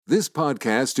This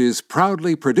podcast is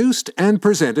proudly produced and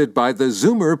presented by the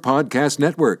Zoomer Podcast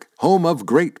Network, home of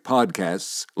great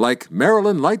podcasts like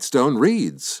Marilyn Lightstone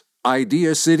Reads,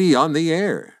 Idea City on the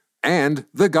Air, and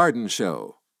The Garden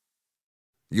Show.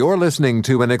 You're listening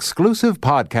to an exclusive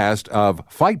podcast of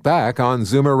Fight Back on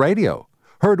Zoomer Radio,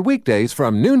 heard weekdays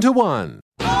from noon to 1.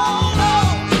 Oh,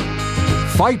 no!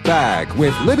 Fight Back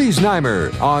with Libby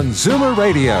Znaimer on Zoomer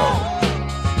Radio.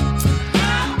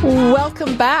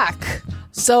 Welcome back.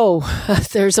 So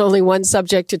there's only one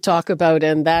subject to talk about,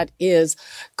 and that is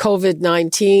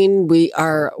COVID-19. We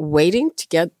are waiting to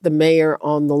get the mayor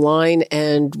on the line,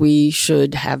 and we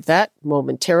should have that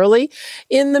momentarily.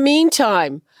 In the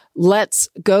meantime, let's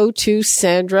go to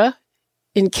Sandra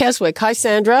in Keswick. Hi,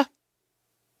 Sandra.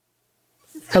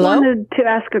 Hello? I wanted to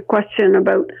ask a question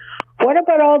about what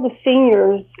about all the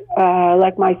seniors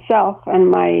like myself and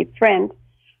my friend?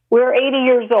 We're 80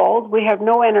 years old. We have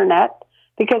no internet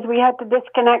because we had to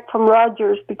disconnect from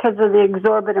Rogers because of the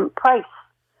exorbitant price.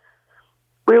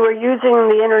 We were using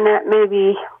the internet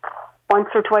maybe once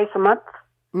or twice a month.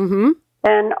 Mm-hmm.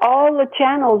 And all the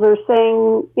channels are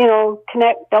saying, you know,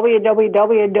 connect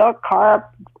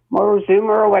www.carp or Zoomer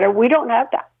or whatever. We don't have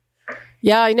that.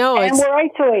 Yeah, I know. And we're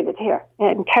isolated here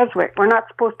in Keswick. We're not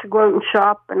supposed to go out and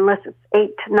shop unless it's 8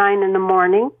 to 9 in the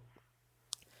morning.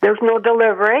 There's no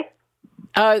delivery.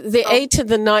 The 8 to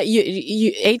the 9,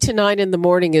 8 to 9 in the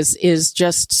morning is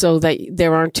just so that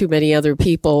there aren't too many other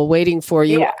people waiting for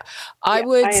you. Yeah. I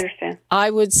understand. I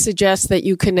would suggest that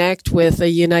you connect with a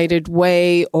United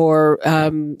Way or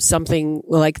something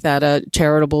like that, a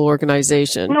charitable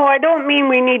organization. No, I don't mean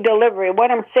we need delivery.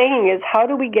 What I'm saying is, how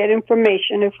do we get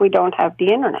information if we don't have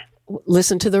the internet?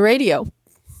 Listen to the radio.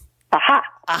 Aha.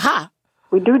 Aha.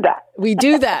 We do that. We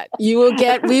do that. We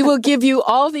will give you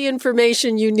all the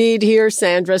information you need here,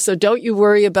 Sandra. So don't you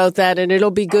worry about that. And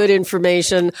it'll be good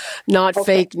information, not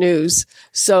fake news.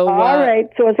 So, all right.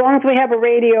 So as long as we have a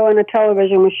radio and a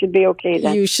television, we should be okay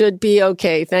then. You should be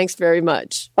okay. Thanks very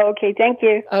much. Okay. Thank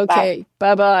you. Okay.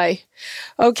 Bye-bye.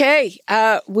 Okay.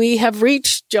 We have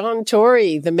reached John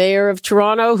Tory, the mayor of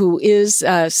Toronto, who is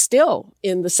still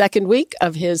in the second week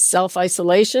of his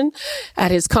self-isolation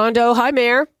at his condo. Hi,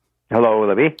 Mayor. Hello,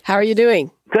 Libby. How are you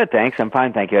doing? Good, thanks. I'm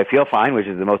fine, thank you. I feel fine, which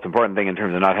is the most important thing in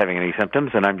terms of not having any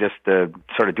symptoms, and I'm just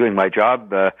sort of doing my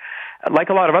job like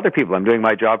a lot of other people. I'm doing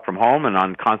my job from home and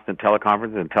on constant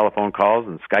teleconferences and telephone calls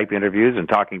and Skype interviews and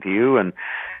talking to you, and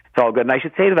it's all good. And I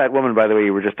should say to that woman, by the way,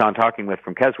 you were just on talking with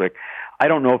from Keswick, I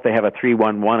don't know if they have a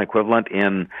 311 equivalent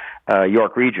in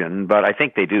York Region, but I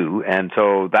think they do. And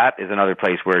so that is another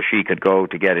place where she could go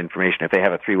to get information if they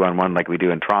have a 311 like we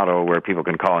do in Toronto, where people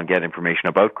can call and get information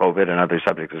about COVID and other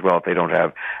subjects as well if they don't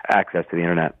have access to the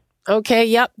internet. Okay,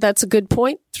 yep, that's a good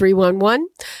point. 311.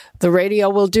 The radio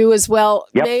will do as well.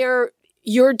 Yep. Mayor,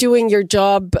 you're doing your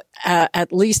job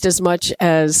at least as much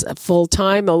as full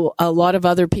time. A lot of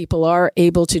other people are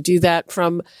able to do that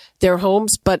from their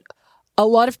homes, but a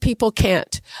lot of people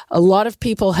can't. A lot of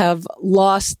people have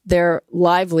lost their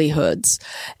livelihoods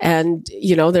and,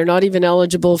 you know, they're not even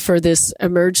eligible for this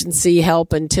emergency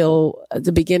help until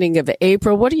the beginning of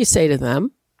April. What do you say to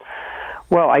them?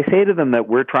 Well, I say to them that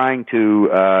we're trying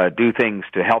to do things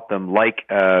to help them, like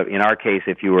in our case,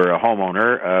 if you were a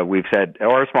homeowner, we've said,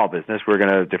 or a small business, we're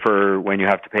going to defer when you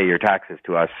have to pay your taxes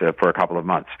to us for a couple of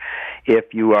months.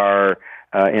 If you are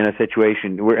in a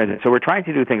situation, so we're trying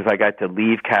to do things like that to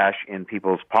leave cash in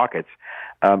people's pockets.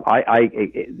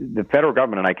 The federal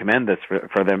government, and I commend this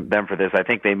for them for this, I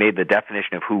think they made the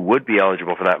definition of who would be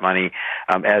eligible for that money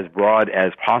as broad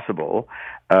as possible,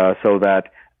 so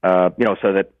that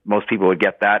most people would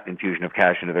get that infusion of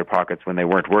cash into their pockets when they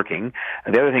weren't working.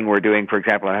 And the other thing we're doing, for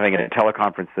example, I'm having a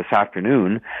teleconference this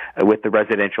afternoon with the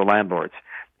residential landlords.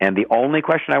 And the only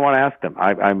question I want to ask them,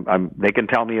 they can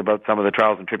tell me about some of the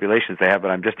trials and tribulations they have,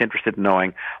 but I'm just interested in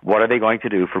knowing what are they going to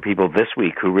do for people this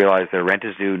week who realize their rent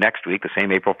is due next week, the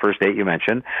same April 1st date you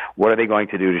mentioned. What are they going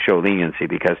to do to show leniency?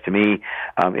 Because to me,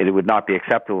 it would not be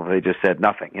acceptable if they just said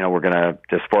nothing. You know, we're going to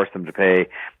just force them to pay,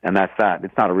 and that's that.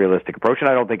 It's not a realistic approach, and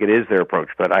I don't think it is their approach,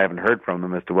 but I haven't heard from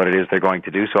them as to what it is they're going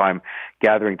to do. So I'm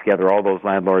gathering together all those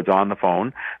landlords on the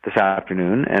phone this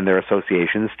afternoon and their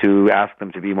associations to ask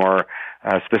them to be more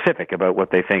specific about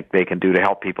what they think they can do to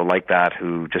help people like that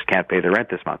who just can't pay their rent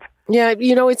this month. Yeah,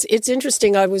 you know, it's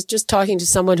interesting. I was just talking to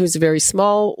someone who's a very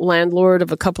small landlord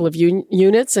of a couple of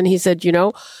units, and he said, you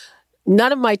know,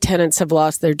 none of my tenants have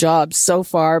lost their jobs so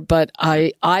far, but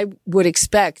I would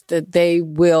expect that they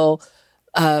will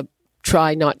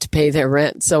try not to pay their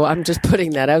rent. So I'm just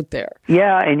putting that out there.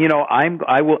 Yeah, and you know,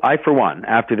 I for one,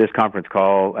 after this conference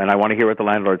call, and I want to hear what the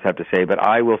landlords have to say, but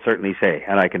I will certainly say,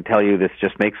 and I can tell you this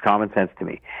just makes common sense to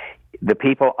me, The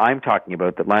people I'm talking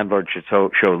about that landlords should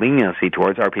show leniency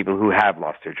towards are people who have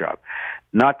lost their job,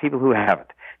 not people who haven't.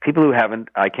 People who haven't,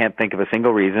 I can't think of a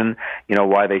single reason,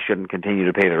 why they shouldn't continue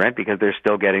to pay the rent, because they're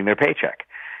still getting their paycheck,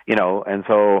 and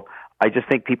so I just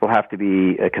think people have to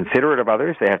be considerate of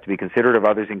others. They have to be considerate of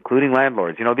others, including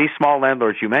landlords. These small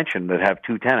landlords you mentioned that have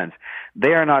 2 tenants,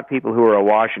 they are not people who are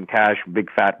awash in cash, big,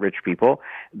 fat, rich people.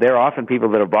 They're often people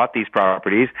that have bought these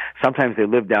properties. Sometimes they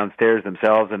live downstairs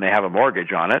themselves and they have a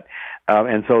mortgage on it.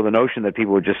 And so the notion that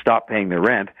people would just stop paying their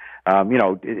rent,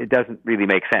 it doesn't really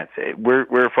make sense.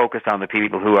 We're focused on the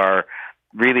people who are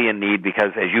really in need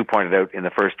because, as you pointed out in the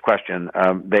first question,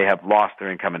 they have lost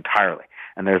their income entirely.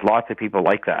 And there's lots of people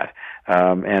like that.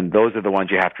 And those are the ones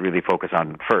you have to really focus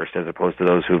on first, as opposed to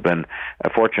those who've been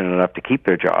fortunate enough to keep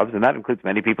their jobs. And that includes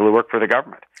many people who work for the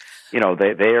government.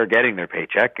 They are getting their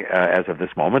paycheck as of this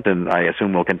moment, and I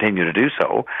assume will continue to do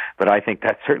so. But I think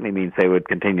that certainly means they would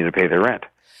continue to pay their rent.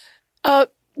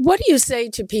 What do you say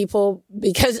to people?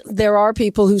 Because there are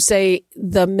people who say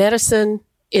the medicine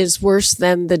is worse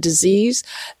than the disease,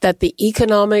 that the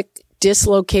economic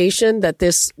dislocation that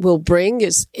this will bring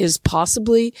is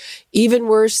possibly even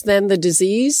worse than the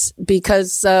disease,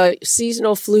 because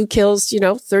seasonal flu kills,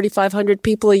 3,500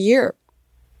 people a year.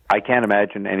 I can't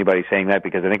imagine anybody saying that,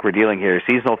 because I think we're dealing here.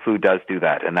 Seasonal flu does do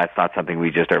that, and that's not something we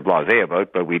just are blasé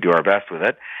about, but we do our best with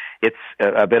it. It's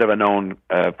a bit of a known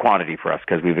quantity for us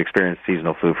because we've experienced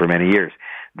seasonal flu for many years.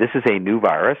 This is a new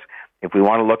virus. If we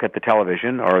want to look at the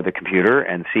television or the computer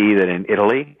and see that in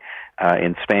Italy,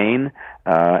 in Spain,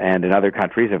 and in other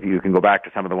countries, if you can go back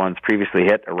to some of the ones previously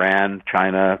hit, Iran,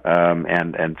 China,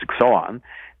 and so on,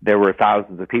 there were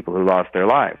thousands of people who lost their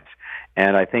lives.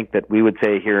 And I think that we would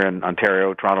say here in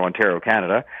Ontario, Toronto, Ontario,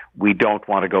 Canada, we don't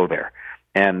want to go there.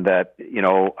 And that,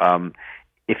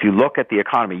 if you look at the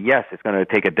economy, yes, it's going to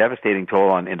take a devastating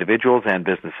toll on individuals and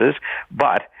businesses,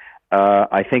 but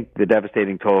I think the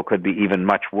devastating toll could be even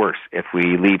much worse if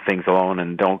we leave things alone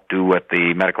and don't do what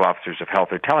the medical officers of health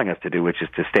are telling us to do, which is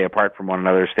to stay apart from one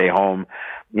another, stay home,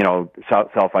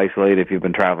 self-isolate if you've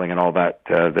been traveling and all that,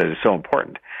 that is so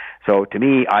important. So to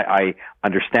me, I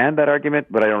understand that argument,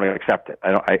 but I don't really accept it.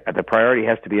 The priority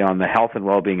has to be on the health and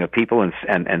well-being of people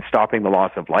and stopping the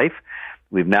loss of life.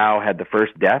 We've now had the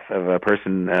first death of a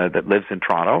person that lives in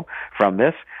Toronto from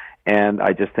this. And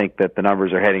I just think that the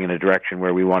numbers are heading in a direction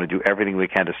where we want to do everything we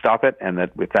can to stop it, and that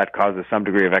if that causes some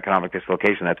degree of economic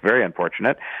dislocation, that's very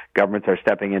unfortunate. Governments are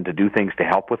stepping in to do things to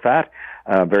help with that,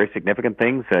 very significant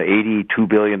things, $82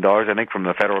 billion, I think, from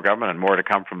the federal government and more to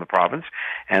come from the province,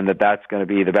 and that's going to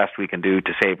be the best we can do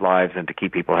to save lives and to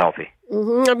keep people healthy.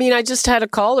 Mm-hmm. I mean, I just had a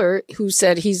caller who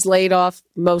said he's laid off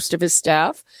most of his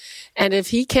staff, and if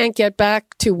he can't get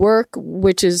back to work,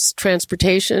 which is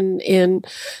transportation, in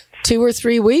 2 or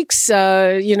 3 weeks,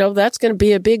 that's going to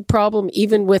be a big problem,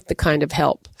 even with the kind of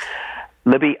help.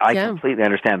 Libby, I completely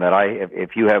understand that.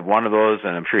 If you have one of those,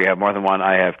 and I'm sure you have more than one,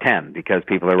 I have 10, because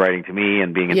people are writing to me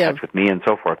and being in touch with me and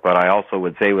so forth. But I also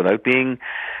would say, without being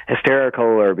hysterical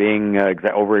or being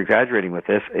over-exaggerating with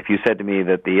this, if you said to me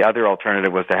that the other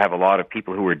alternative was to have a lot of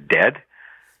people who were dead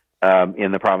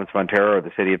in the province of Ontario or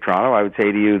the city of Toronto, I would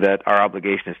say to you that our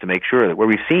obligation is to make sure that where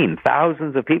we've seen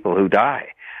thousands of people who die,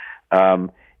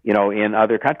 in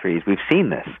other countries, we've seen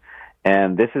this.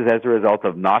 And this is as a result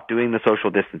of not doing the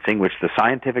social distancing, which the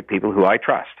scientific people who I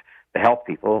trust, the health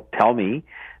people, tell me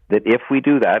that if we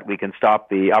do that, we can stop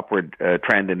the upward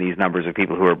trend in these numbers of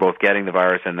people who are both getting the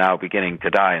virus and now beginning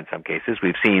to die in some cases.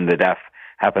 We've seen the death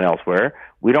happen elsewhere.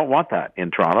 We don't want that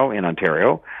in Toronto, in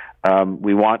Ontario.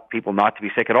 We want people not to be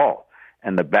sick at all.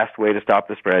 And the best way to stop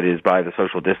the spread is by the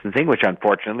social distancing, which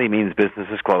unfortunately means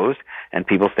businesses closed and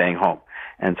people staying home.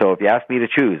 And so if you ask me to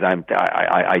choose,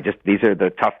 these are the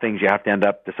tough things you have to end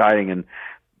up deciding in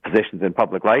positions in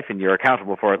public life, and you're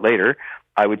accountable for it later.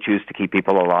 I would choose to keep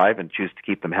people alive and choose to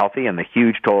keep them healthy, and the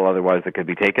huge toll otherwise that could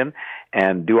be taken,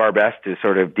 and do our best to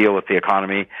sort of deal with the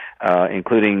economy,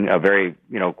 including a very,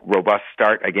 robust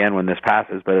start again when this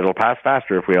passes, but it'll pass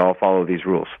faster if we all follow these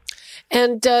rules.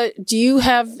 And do you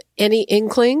have any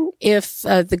inkling if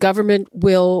the government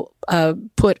will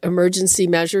put emergency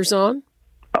measures on?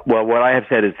 Well, what I have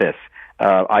said is this.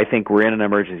 I think we're in an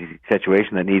emergency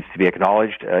situation that needs to be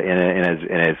acknowledged in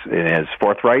as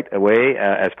forthright a way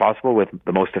as possible, with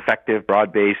the most effective,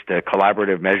 broad-based,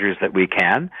 collaborative measures that we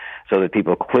can, so that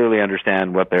people clearly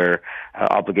understand what their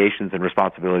obligations and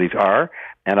responsibilities are.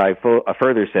 And I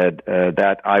further said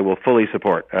that I will fully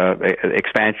support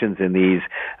expansions in these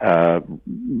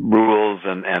rules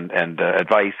and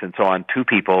advice and so on to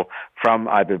people from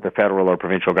either the federal or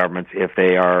provincial governments if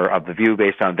they are of the view,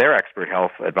 based on their expert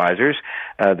health advisors,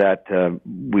 that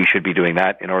we should be doing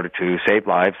that in order to save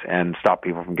lives and stop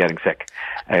people from getting sick.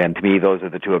 And to me, those are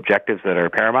the two objectives that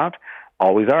are paramount,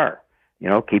 always are.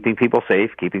 Keeping people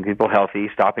safe, keeping people healthy,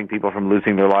 stopping people from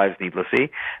losing their lives needlessly.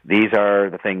 These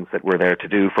are the things that we're there to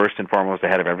do first and foremost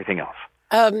ahead of everything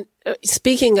else.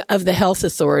 Speaking of the health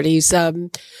authorities,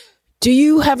 do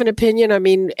you have an opinion? I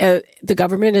mean, the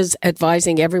government is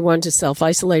advising everyone to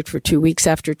self-isolate for 2 weeks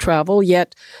after travel,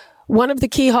 yet one of the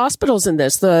key hospitals in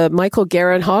this, the Michael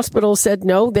Garron Hospital, said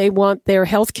no, they want their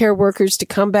healthcare workers to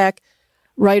come back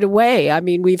right away. I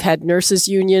mean, we've had nurses'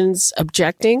 unions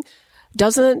objecting.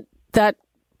 Doesn't that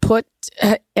put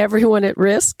everyone at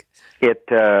risk? It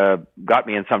got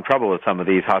me in some trouble with some of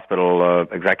these hospital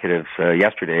executives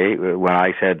yesterday when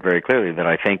I said very clearly that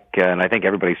I think, and I think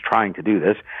everybody's trying to do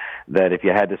this, that if you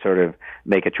had to sort of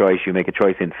make a choice, you make a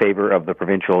choice in favor of the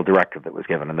provincial directive that was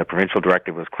given. And the provincial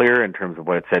directive was clear in terms of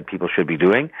what it said people should be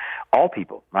doing. All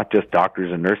people, not just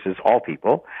doctors and nurses, all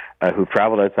people who've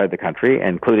traveled outside the country,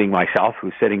 including myself,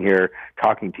 who's sitting here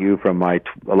talking to you from my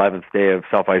 11th day of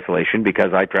self-isolation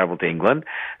because I traveled to England,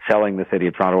 selling the city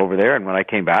of Toronto over there. And when I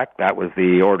came back, that was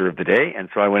the order of the day. And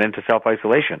so I went into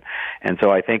self-isolation. And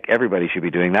so I think everybody should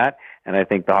be doing that. And I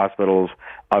think the hospitals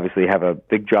obviously have a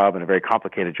big job and a very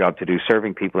complicated job to do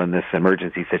serving people in this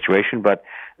emergency situation, but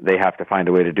they have to find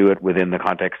a way to do it within the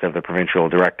context of the provincial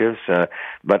directives.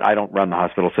 But I don't run the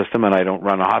hospital system and I don't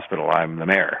run a hospital. I'm the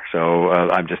mayor. So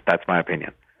that's my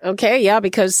opinion. Okay, yeah,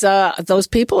 because those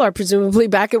people are presumably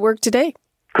back at work today.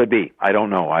 Could be. I don't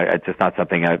know. It's just not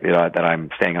something that I'm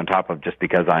staying on top of just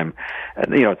because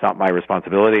it's not my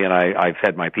responsibility, and I've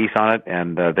said my piece on it,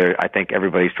 and I think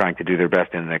everybody's trying to do their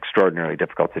best in an extraordinarily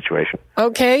difficult situation.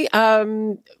 Okay.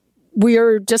 We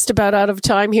are just about out of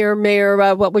time here.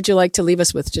 Mayor, what would you like to leave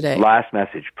us with today? Last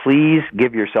message. Please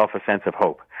give yourself a sense of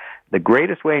hope. The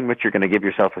greatest way in which you're going to give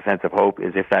yourself a sense of hope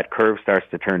is if that curve starts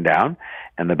to turn down.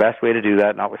 And the best way to do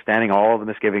that, notwithstanding all of the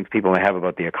misgivings people may have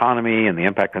about the economy and the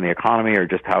impact on the economy or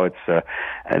just how it's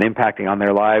impacting on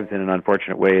their lives in an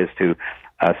unfortunate way, is to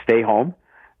stay home,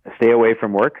 stay away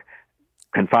from work,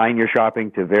 confine your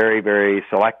shopping to very, very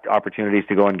select opportunities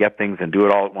to go and get things and do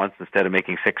it all at once instead of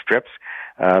making 6 trips.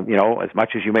 As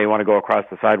much as you may want to go across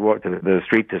the sidewalk to the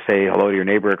street to say hello to your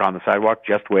neighbor on the sidewalk,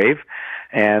 just wave.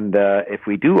 And if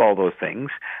we do all those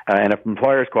things, and if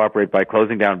employers cooperate by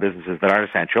closing down businesses that aren't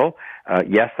essential,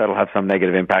 yes, that'll have some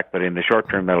negative impact, but in the short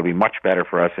term, that'll be much better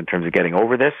for us in terms of getting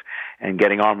over this and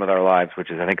getting on with our lives,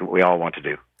 which is, I think, what we all want to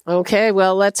do. Okay,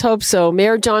 well, let's hope so.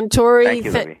 Mayor John Tory,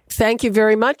 thank you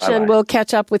very much, Bye-bye. And we'll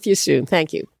catch up with you soon.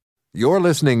 Thank you. You're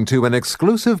listening to an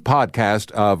exclusive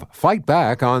podcast of Fight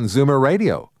Back on Zoomer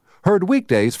Radio, heard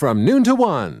weekdays from noon to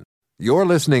 1. You're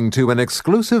listening to an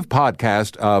exclusive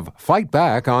podcast of Fight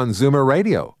Back on Zoomer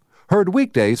Radio, heard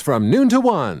weekdays from noon to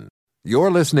 1.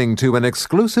 You're listening to an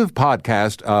exclusive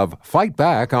podcast of Fight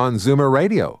Back on Zoomer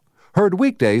Radio, heard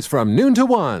weekdays from noon to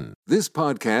 1. This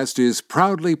podcast is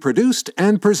proudly produced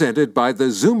and presented by the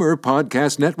Zoomer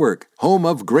Podcast Network, home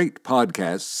of great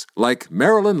podcasts like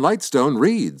Marilyn Lightstone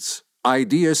Reads,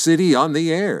 Idea City on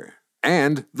the Air,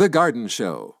 and The Garden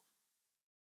Show.